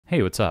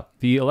Hey, what's up?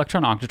 The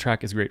Elektron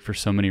Octatrack is great for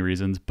so many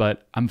reasons,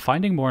 but I'm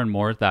finding more and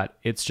more that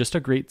it's just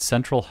a great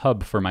central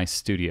hub for my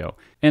studio.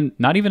 And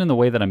not even in the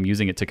way that I'm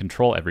using it to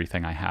control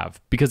everything I have,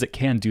 because it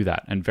can do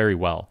that and very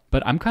well.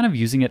 But I'm kind of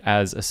using it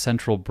as a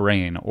central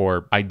brain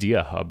or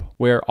idea hub,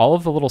 where all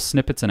of the little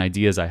snippets and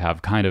ideas I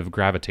have kind of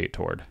gravitate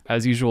toward.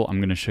 As usual, I'm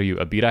going to show you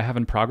a beat I have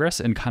in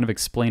progress and kind of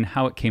explain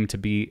how it came to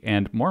be,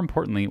 and more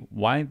importantly,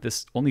 why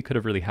this only could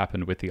have really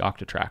happened with the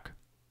Octatrack.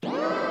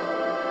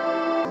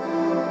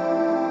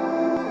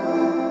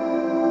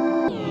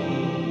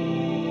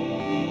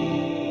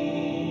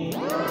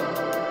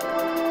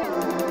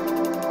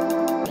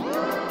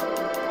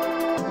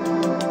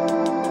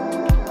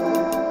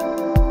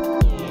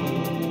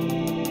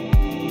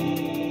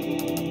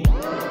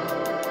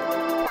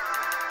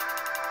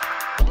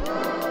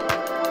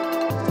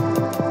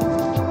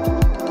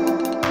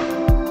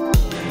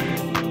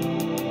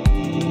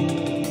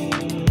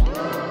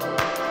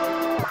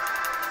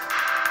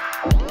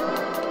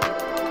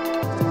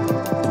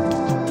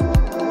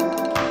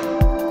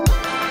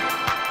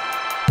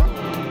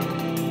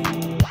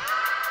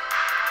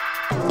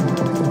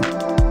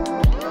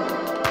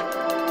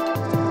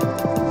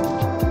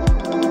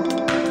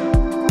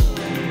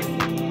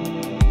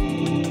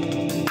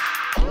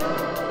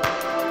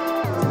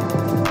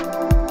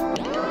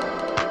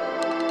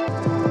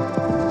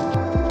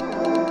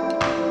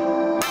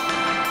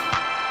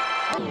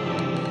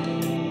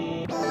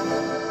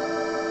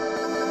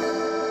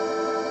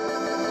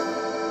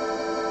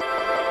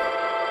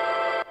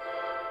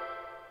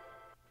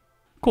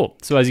 Cool.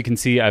 So as you can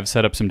see, I've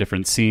set up some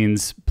different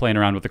scenes, playing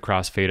around with the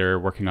crossfader,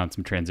 working on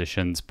some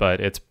transitions, but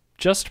it's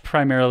just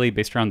primarily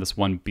based around this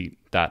one beat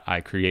that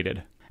I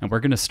created. And we're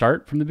going to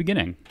start from the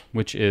beginning,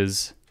 which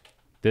is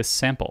this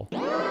sample.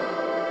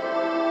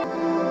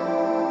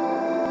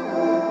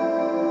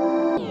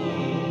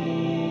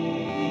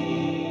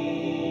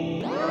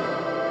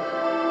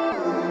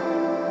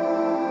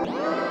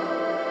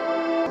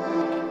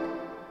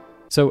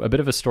 So a bit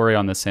of a story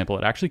on this sample.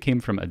 It actually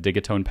came from a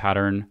Digitone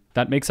pattern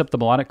that makes up the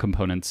melodic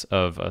components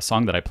of a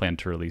song that I plan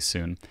to release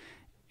soon.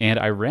 And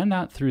I ran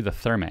that through the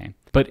Theremae.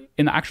 But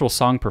in the actual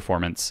song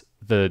performance,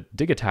 the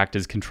Digitact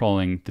is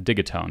controlling the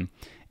Digitone,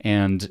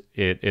 and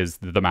it is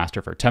the master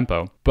for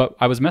tempo. But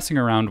I was messing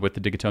around with the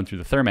Digitone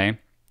through the Theremae.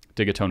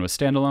 Digitone was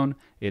standalone.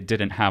 It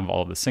didn't have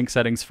all of the sync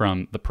settings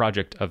from the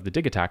project of the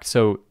Digitact,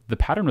 so the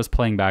pattern was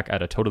playing back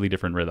at a totally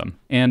different rhythm.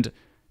 And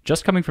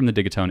just coming from the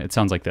Digitone, it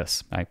sounds like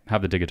this. I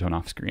have the Digitone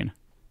off screen.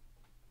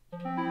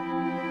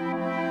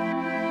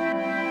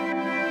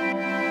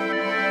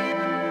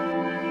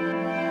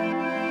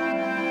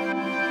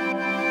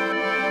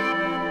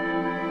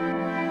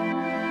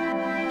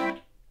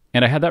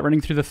 And I had that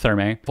running through the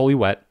Theremae, fully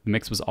wet. The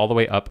mix was all the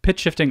way up, pitch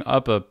shifting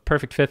up a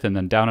perfect fifth and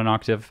then down an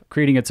octave,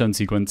 creating its own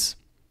sequence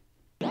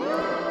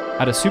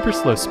at a super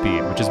slow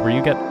speed, which is where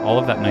you get all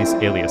of that nice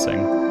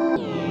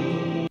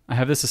aliasing. I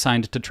have this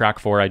assigned to track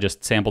 4. I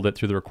just sampled it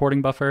through the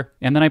recording buffer,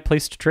 and then I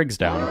placed trigs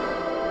down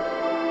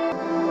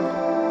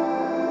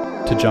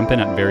to jump in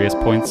at various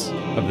points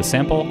of the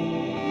sample.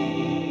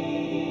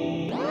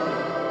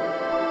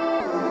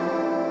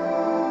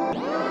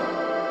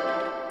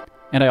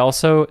 And I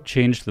also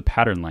changed the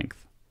pattern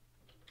length.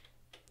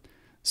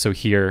 So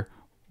here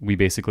we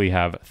basically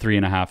have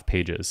 3.5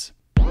 pages.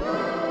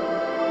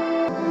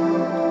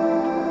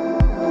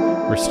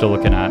 We're still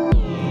looking at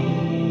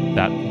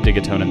that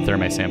Digitone and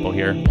Theremae sample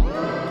here.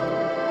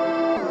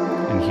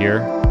 And here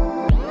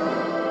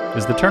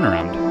is the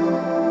turnaround.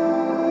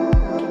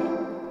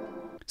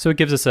 So it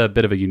gives us a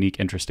bit of a unique,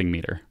 interesting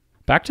meter.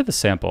 Back to the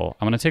sample,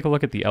 I'm going to take a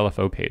look at the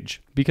LFO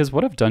page, because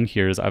what I've done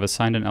here is I've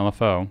assigned an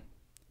LFO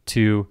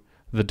to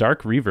the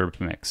dark reverb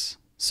mix.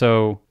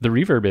 So the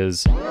reverb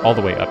is all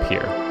the way up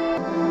here.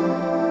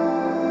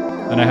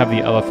 And I have the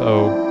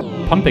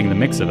LFO pumping the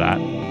mix of that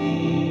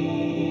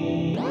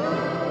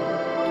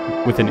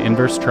with an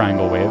inverse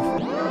triangle wave,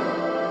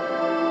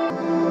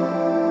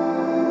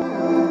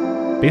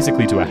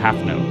 basically to a half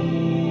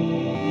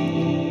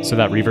note. So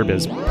that reverb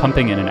is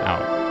pumping in and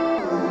out.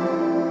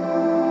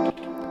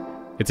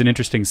 It's an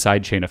interesting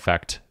sidechain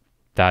effect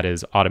that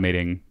is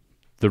automating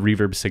the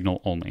reverb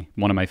signal only.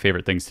 One of my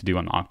favorite things to do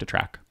on the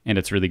Octatrack. And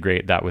it's really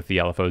great that with the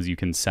LFOs you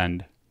can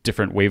send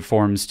different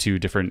waveforms to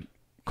different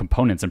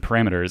components and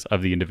parameters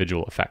of the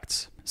individual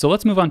effects. So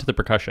let's move on to the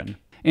percussion.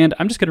 And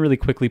I'm just going to really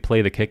quickly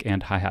play the kick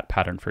and hi-hat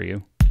pattern for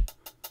you.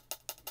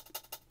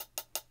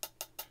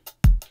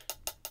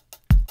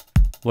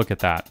 Look at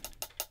that.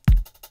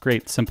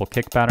 Great simple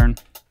kick pattern.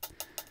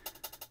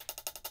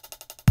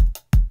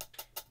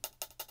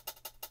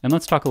 And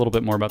let's talk a little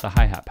bit more about the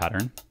hi-hat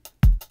pattern.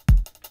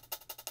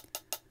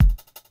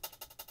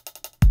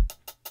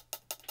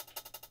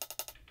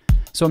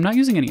 So I'm not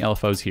using any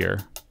LFOs here,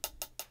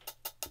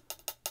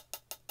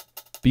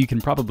 but you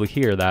can probably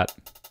hear that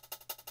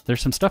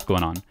there's some stuff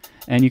going on.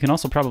 And you can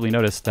also probably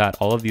notice that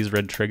all of these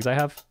red trigs I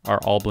have are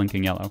all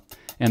blinking yellow.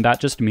 And that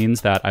just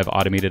means that I've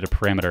automated a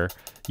parameter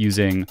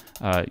using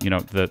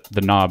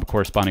the knob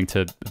corresponding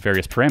to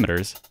various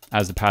parameters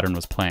as the pattern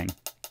was playing.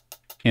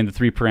 And the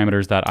 3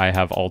 parameters that I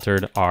have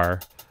altered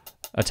are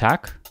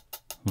attack,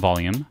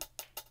 volume,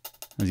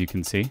 as you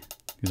can see.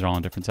 These are all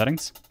in different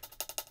settings.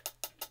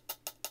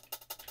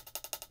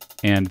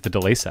 And the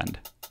delay send.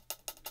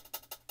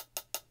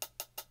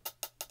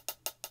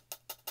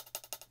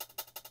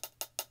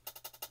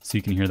 So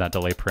you can hear that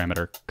delay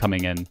parameter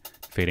coming in,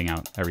 fading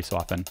out every so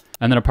often.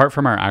 And then apart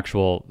from our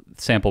actual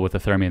sample with the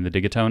Theremae and the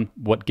Digitone,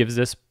 what gives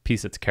this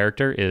piece its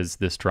character is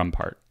this drum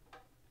part.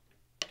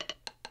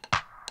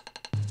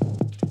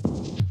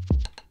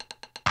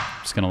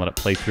 Just gonna let it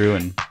play through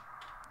and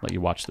let you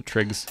watch the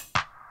trigs.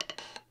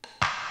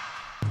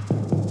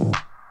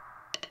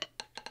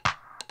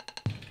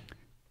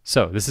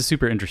 So this is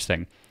super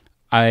interesting.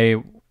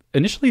 I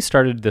initially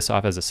started this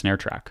off as a snare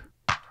track.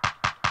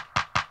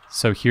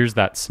 So here's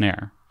that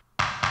snare.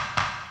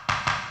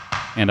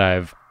 And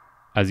I've,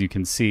 as you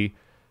can see,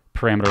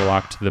 parameter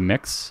locked the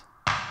mix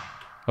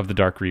of the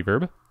dark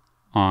reverb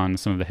on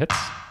some of the hits.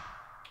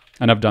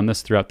 And I've done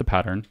this throughout the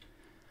pattern.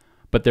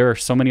 But there are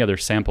so many other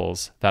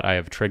samples that I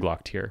have trig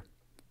locked here.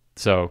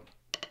 So,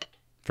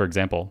 for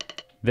example,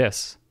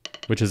 this,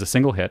 which is a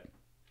single hit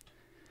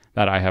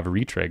that I have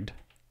retrigged.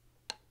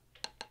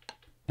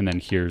 And then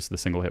here's the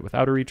single hit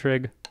without a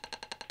retrig.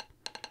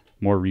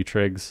 More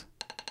retrigs.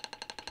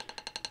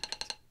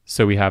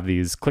 So we have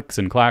these clicks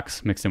and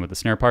clacks mixed in with the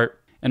snare part.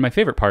 And my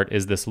favorite part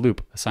is this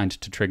loop assigned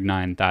to trig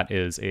 9. That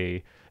is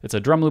it's a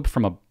drum loop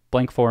from a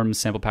Blank Forms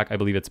sample pack. I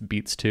believe it's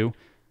Beats 2.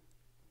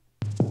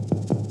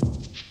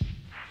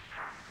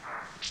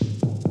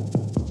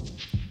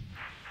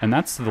 And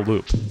that's the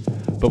loop.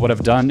 But what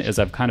I've done is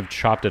I've kind of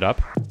chopped it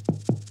up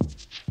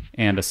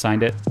and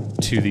assigned it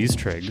to these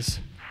trigs.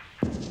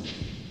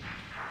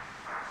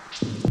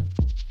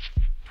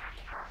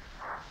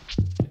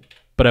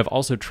 But I've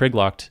also trig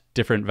locked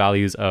different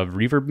values of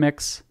reverb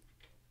mix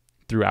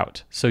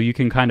throughout. So you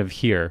can kind of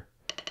hear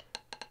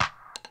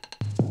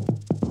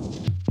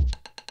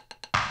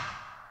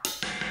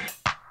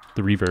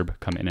the reverb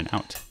come in and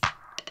out.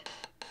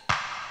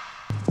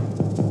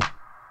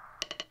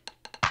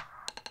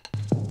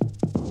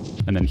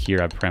 And then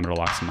here I've parameter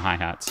locked some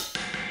hi-hats.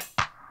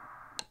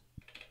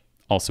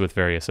 Also with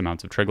various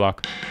amounts of trig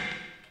lock,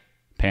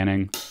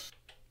 panning,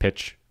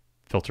 pitch,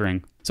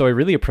 filtering. So I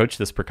really approach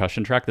this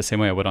percussion track the same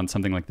way I would on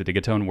something like the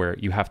Digitone, where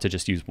you have to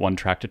just use one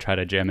track to try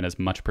to jam in as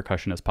much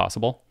percussion as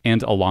possible.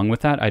 And along with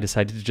that, I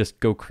decided to just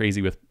go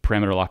crazy with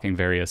parameter locking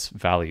various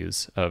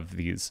values of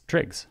these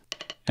trigs.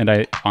 And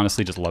I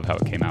honestly just love how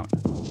it came out.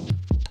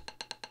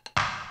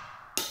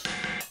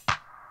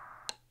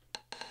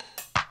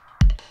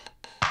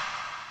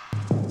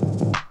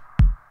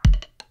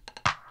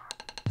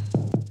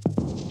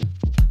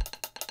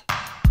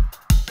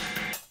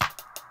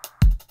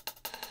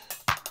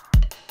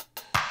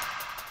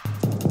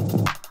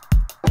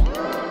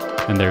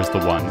 And there's the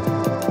one.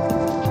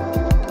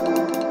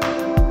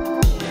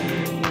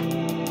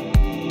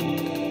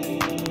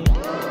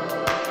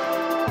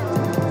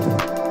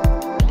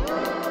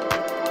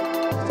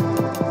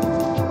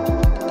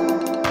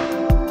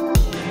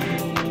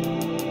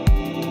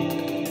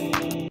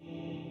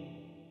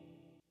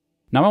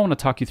 Now I want to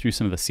talk you through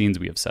some of the scenes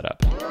we have set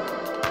up.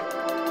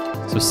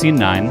 So scene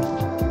 9,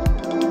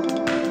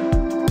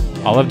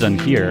 all I've done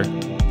here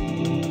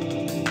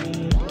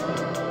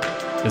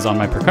is on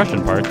my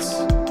percussion parts,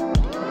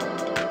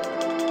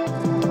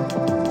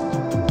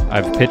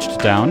 I've pitched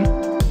down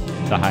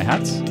the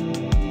hi-hats,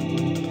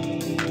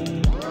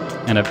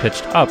 and I've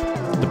pitched up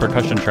the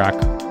percussion track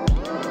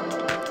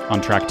on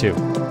track 2.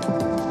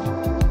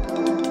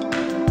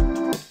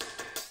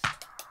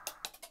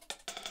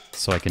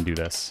 So I can do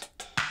this.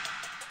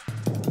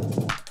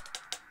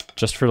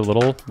 Just for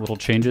little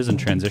changes and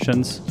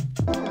transitions.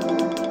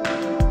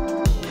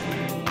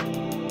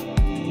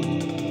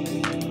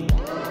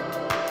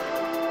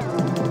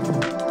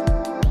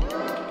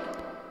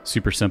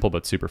 Super simple,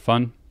 but super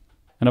fun.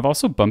 And I've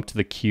also bumped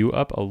the Q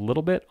up a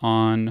little bit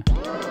on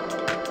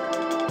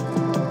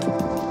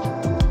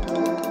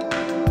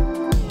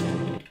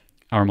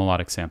our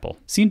melodic sample.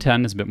 Scene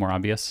 10 is a bit more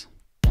obvious.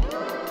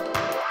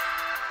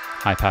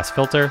 High pass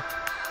filter.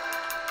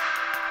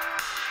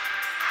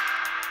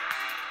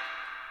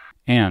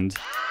 And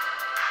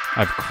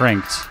I've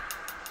cranked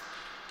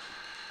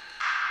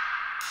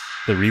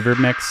the reverb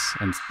mix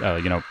and,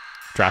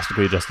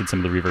 drastically adjusted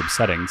some of the reverb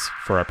settings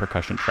for our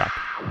percussion track.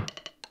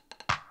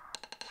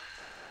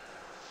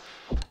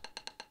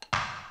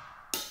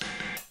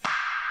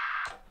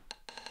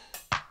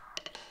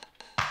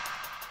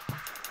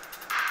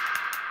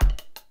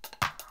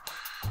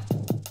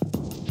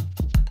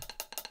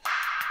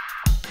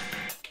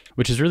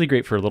 Which is really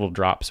great for little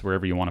drops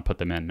wherever you want to put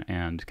them in,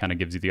 and kind of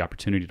gives you the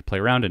opportunity to play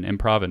around and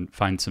improv and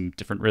find some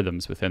different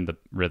rhythms within the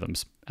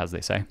rhythms, as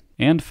they say.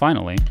 And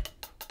finally,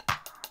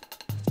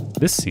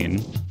 this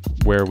scene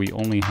where we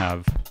only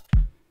have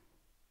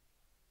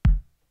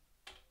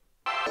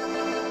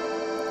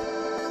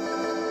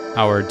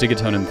our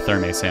Digitone and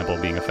Theremae sample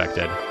being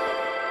affected.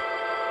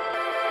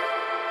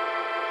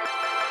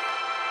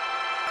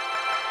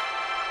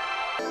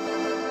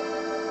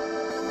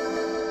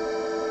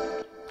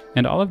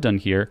 And all I've done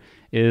here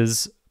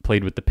is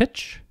played with the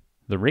pitch,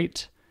 the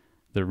rate,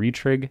 the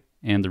retrig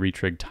and the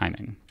retrig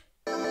timing.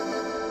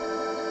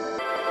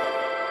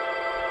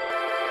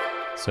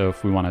 So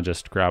if we want to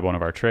just grab one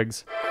of our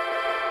trigs,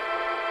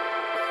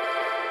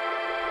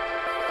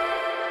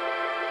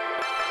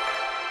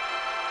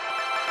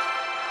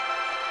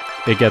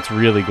 it gets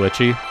really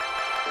glitchy.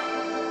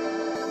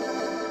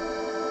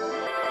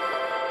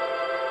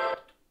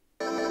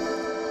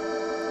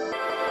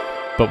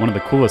 But one of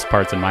the coolest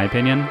parts, in my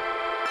opinion,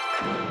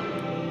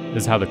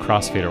 is how the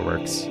crossfader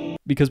works.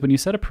 Because when you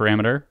set a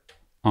parameter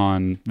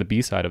on the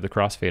B side of the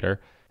crossfader,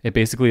 it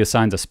basically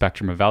assigns a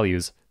spectrum of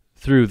values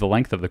through the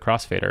length of the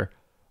crossfader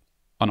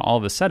on all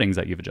the settings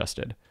that you've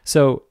adjusted.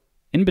 So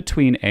in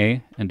between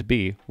A and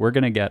B, we're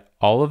going to get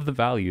all of the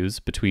values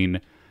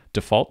between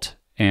default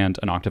and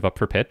an octave up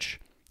for pitch,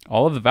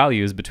 all of the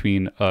values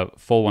between a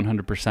full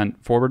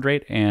 100% forward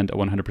rate and a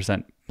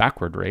 100%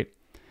 backward rate,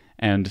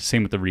 and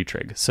same with the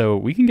retrig. So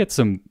we can get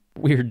some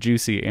weird,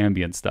 juicy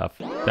ambient stuff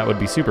that would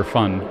be super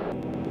fun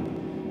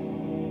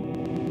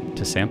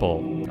to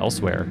sample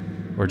elsewhere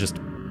or just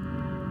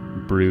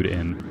brood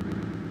in.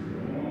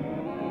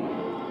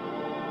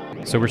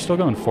 So we're still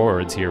going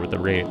forwards here with the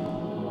rate,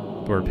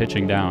 but we're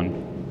pitching down.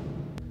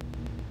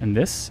 And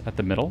this at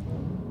the middle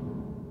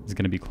is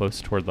going to be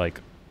close toward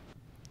like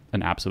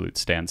an absolute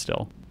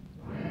standstill.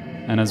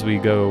 And as we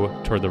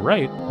go toward the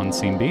right on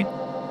scene B,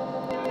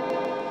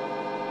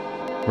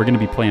 we're going to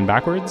be playing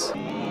backwards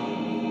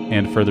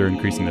and further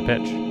increasing the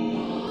pitch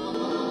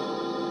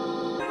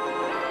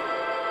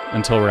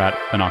until we're at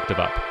an octave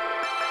up.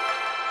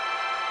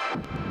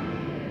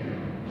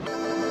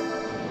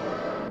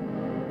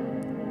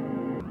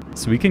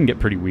 So we can get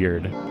pretty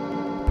weird.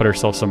 Put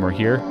ourselves somewhere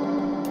here.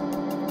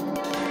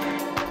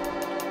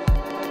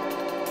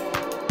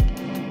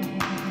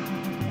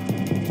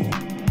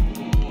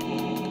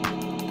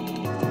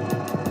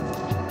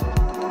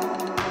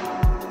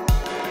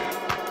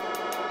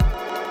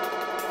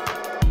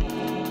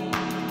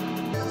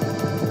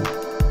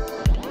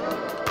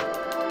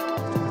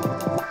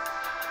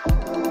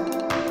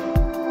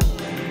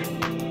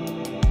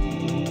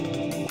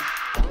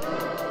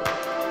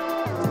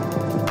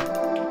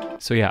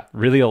 So yeah,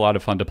 really a lot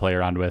of fun to play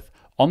around with,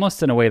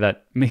 almost in a way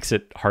that makes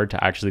it hard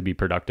to actually be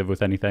productive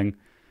with anything,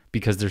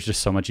 because there's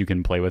just so much you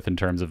can play with in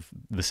terms of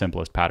the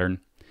simplest pattern.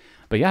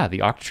 But yeah, the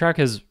Octatrack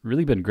has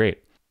really been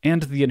great.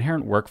 And the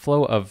inherent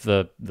workflow of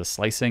the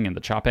slicing and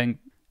the chopping,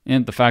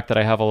 and the fact that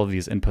I have all of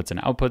these inputs and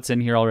outputs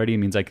in here already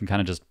means I can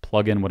kind of just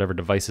plug in whatever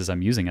devices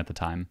I'm using at the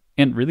time,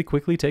 and really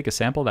quickly take a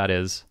sample that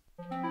is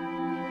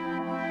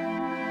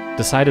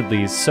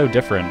decidedly so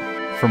different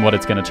from what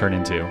it's going to turn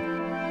into.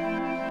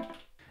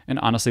 And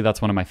honestly,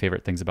 that's one of my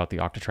favorite things about the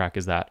Octatrack,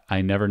 is that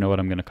I never know what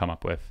I'm going to come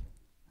up with.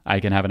 I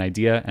can have an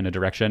idea and a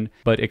direction,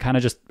 but it kind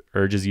of just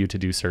urges you to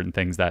do certain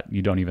things that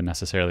you don't even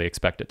necessarily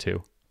expect it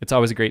to. It's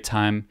always a great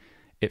time.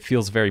 It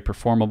feels very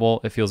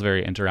performable. It feels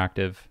very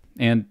interactive.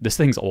 And this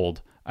thing's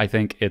old. I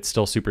think it's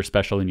still super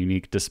special and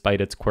unique despite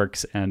its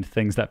quirks and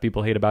things that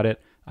people hate about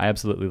it. I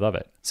absolutely love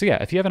it. So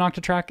yeah, if you have an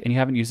Octatrack and you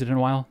haven't used it in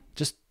a while,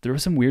 just throw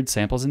some weird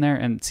samples in there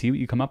and see what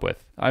you come up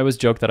with. I always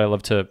joke that I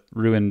love to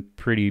ruin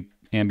pretty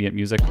ambient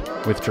music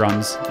with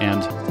drums,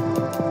 and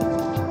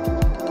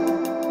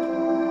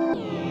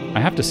I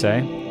have to say,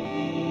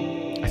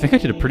 I think I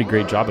did a pretty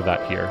great job of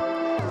that here.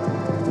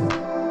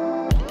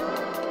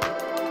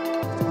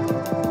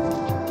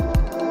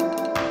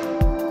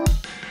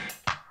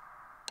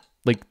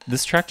 Like,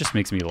 this track just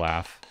makes me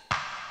laugh.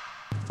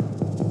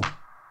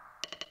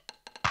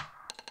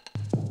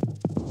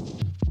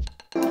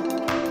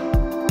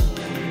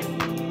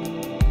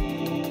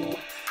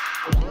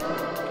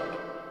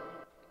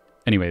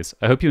 Anyways,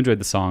 I hope you enjoyed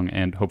the song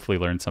and hopefully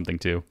learned something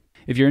too.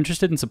 If you're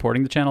interested in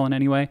supporting the channel in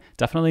any way,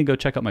 definitely go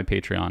check out my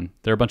Patreon.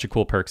 There are a bunch of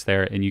cool perks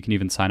there, and you can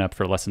even sign up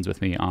for lessons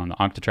with me on the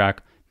Octatrack,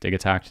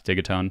 Digitact,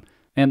 Digitone,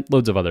 and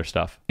loads of other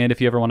stuff. And if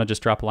you ever want to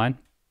just drop a line,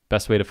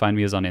 best way to find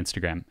me is on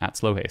Instagram,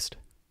 @slowhaste.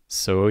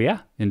 So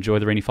yeah, enjoy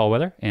the rainy fall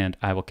weather, and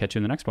I will catch you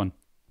in the next one.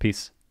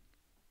 Peace.